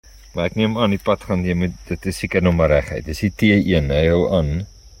Maar ek neem aan die pad gaan, dit is seker nog maar reguit. Dis die T1, hy hou aan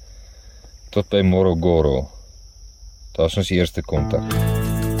tot by Morogoro. Daar is ons eerste kontak.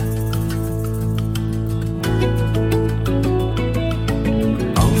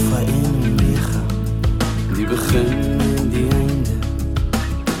 Alpha en Omega, die begin en die einde,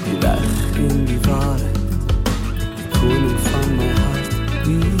 die weg en die waarheid, die koning van my hart,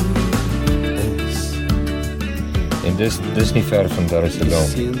 die is. En dis nie ver van Dar es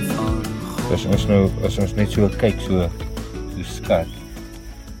Salaam. As ons net so kyk, so skat,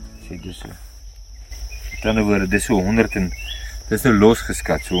 sê dis so. Met ander woorde, dis so 100 en, dis nou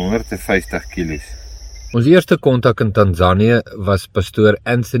losgeskat, so 150 kilos. Ons eerste kontak in Tanzanië was pastoor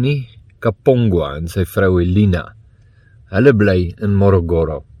Anthony Kapongwa en sy vrou Elina. Hulle bly in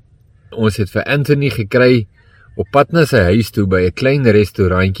Morogoro. Ons het vir Anthony gekry op pad na sy huis toe by 'n klein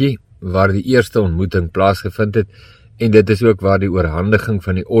restaurantjie waar die eerste ontmoeting plaasgevind het, en dit is ook waar die oorhandiging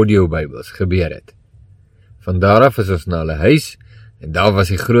van die audiobybels gebeur het. Van daar af is ons na hulle huis, en daar was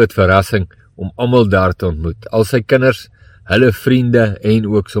die groot verrassing om almal daar te ontmoet, al sy kinders, hulle vriende en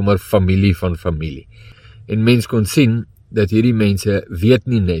ook sommer familie van familie. En mens kon sien dat hierdie mense weet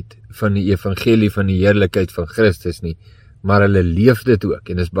nie net van die evangelie van die heerlikheid van Christus nie, maar hulle leef dit ook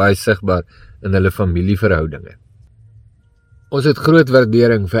en is baie sigbaar in hulle familieverhoudinge. Ons het groot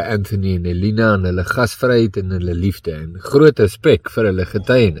waardering vir Anthony en Elina en hulle gasvryheid en hulle liefde en groot respek vir hulle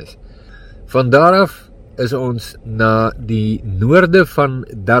getuienis. Van daar af is ons na die noorde van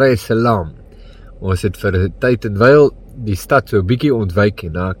Dar es Salaam. Ons het vir 'n tyd en wyl die stad so 'n bietjie ontwyk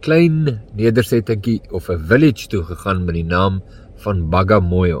en na 'n klein nedersettingkie of 'n village toe gegaan met die naam van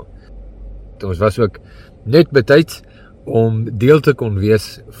Bagamoyo. Ons was ook net betyds om deel te kon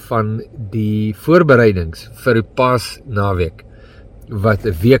wees van die voorbereidings vir die Paasnaweek wat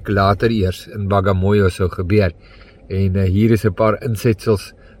 'n week later eers in Bagamoyo sou gebeur. En hier is 'n paar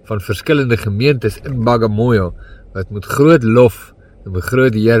insetsels van verskillende gemeentes in Bagamoyo wat met groot lof en met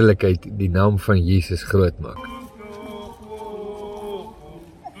groot heerlikheid die naam van Jesus groot maak.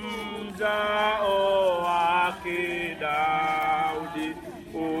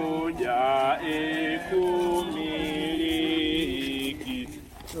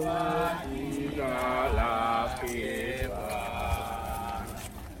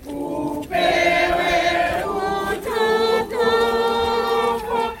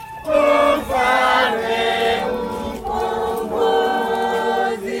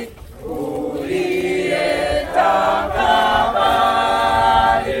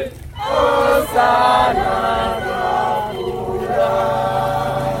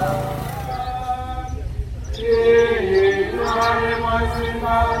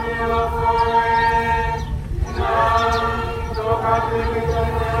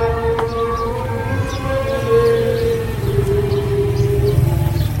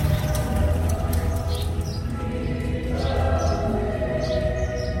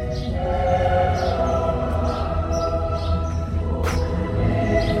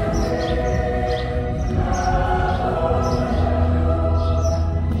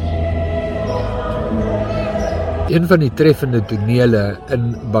 Een van die treffende tonele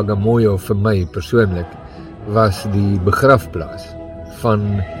in Bagamoyo vir my persoonlik was die begrafplaas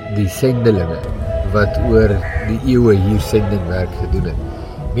van die sendelinge wat oor die eeue hier sendingwerk gedoen het.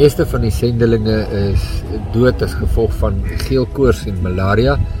 Meeste van die sendelinge is dood as gevolg van geelkoors en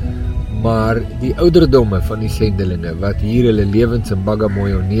malaria, maar die ouderdomme van die sendelinge wat hier hulle lewens in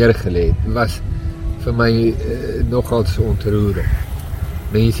Bagamoyo neergelê het, was vir my nogals ontroerend.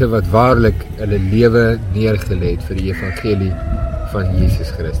 Mense wat waarlik hulle lewe neergelê het vir die evangelie van Jesus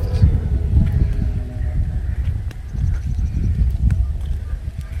Christus.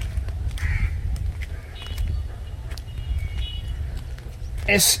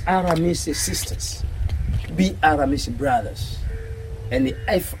 As Aramis sisters, be Aramis brothers, and the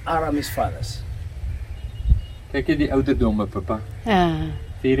Aramis fathers. Kyk jy die ouderdomme, papa? Ja.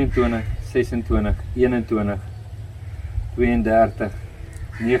 24, 26, 21, 32,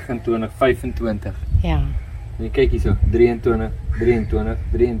 29, 25. Ja. En kyk hierso, 23, 23,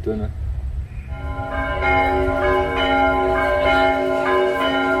 23.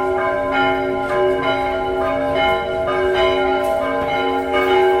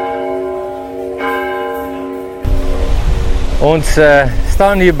 Ons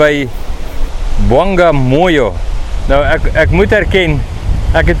staan hier by Bagamoyo. Nou ek moet erken,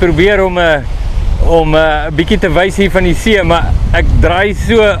 ek het probeer om 'n bietjie te wys hier van die see, maar ek draai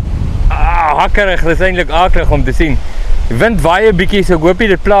so hakkerig, dis eintlik akelig om te sien. Die wind waai 'n bietjie, so ek hoop nie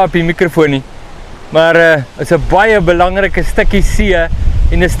dit pla op die mikrofoon nie. Maar is 'n baie belangrike stukkie see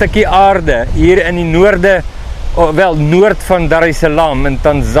en 'n stukkie aarde hier in die noorde wel noord van Dar es Salaam in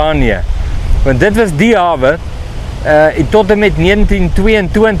Tanzanië. Want dit was die hawe tot en met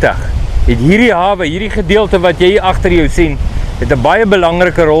 1922 het hierdie hawe, hierdie gedeelte wat jy hier agter jou sien, het 'n baie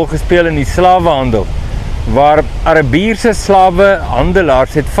belangrike rol gespeel in die slawehandel, waar Arabiese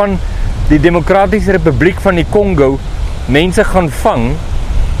slawehandelaars het van die Demokratiese Republiek van die Kongo mense gaan vang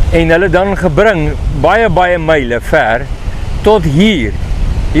en hulle dan gebring baie myle ver tot hier,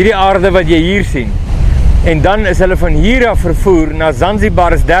 hierdie aarde wat jy hier sien. En dan is hulle van hier af vervoer na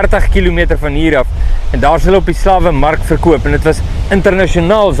Zanzibar, is 30 km van hier af, en daar is hulle op die slawemark verkoop, en dit was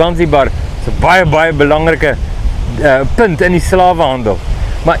internasionaal. Zanzibar is 'n baie belangrike punt in die slawehandel.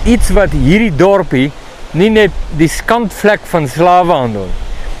 Maar iets wat hierdie dorpie, nie net die skandvlek van slawehandel,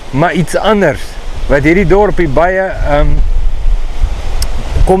 maar iets anders, wat hierdie dorpie baie,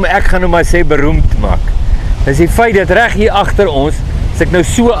 ek gaan nou maar sê beroemd maak, is die feit dat reg hier agter ons, as ek nou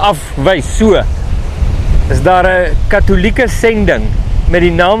so afwys, so, is daar 'n katholieke sending met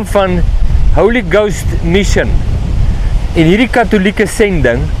die naam van Holy Ghost Mission. En hierdie katholieke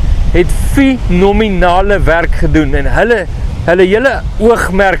sending het fenominale werk gedoen, en hulle hele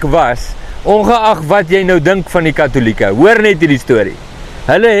oogmerk was, ongeag wat jy nou dink van die katholieke, hoor net hierdie storie.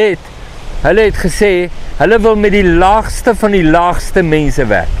 Hulle het gesê, hulle wil met die laagste van die laagste mense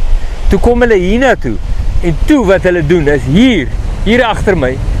werk. Toe kom hulle hiernatoe, en toe wat hulle doen is hier agter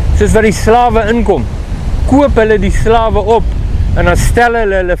my, soos wat die slawe inkom, koop hulle die slawe op, en dan stel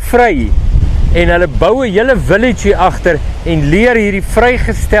hulle vry, en hulle bou 'n hele village hier agter, en leer hierdie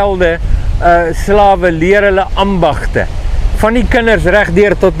vrygestelde slawe, leer hulle ambagte, van die kinders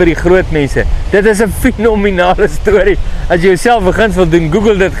regdeur tot by die groot mense. Dit is 'n fenominale storie. As jy jouself begins wil doen,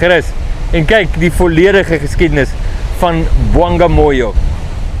 Google dit gerus, en kyk die volledige geskiedenis van Bagamoyo.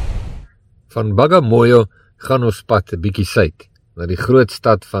 Van Bagamoyo gaan ons pad 'n bietjie suid, na die groot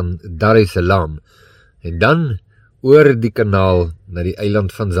stad van Dar es Salaam, en dan oor die kanaal na die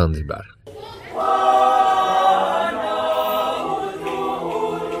eiland van Zanzibar.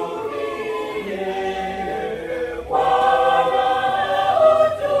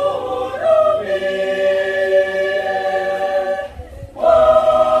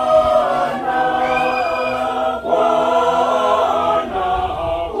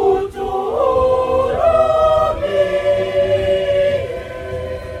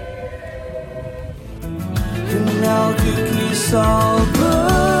 Elke knie sal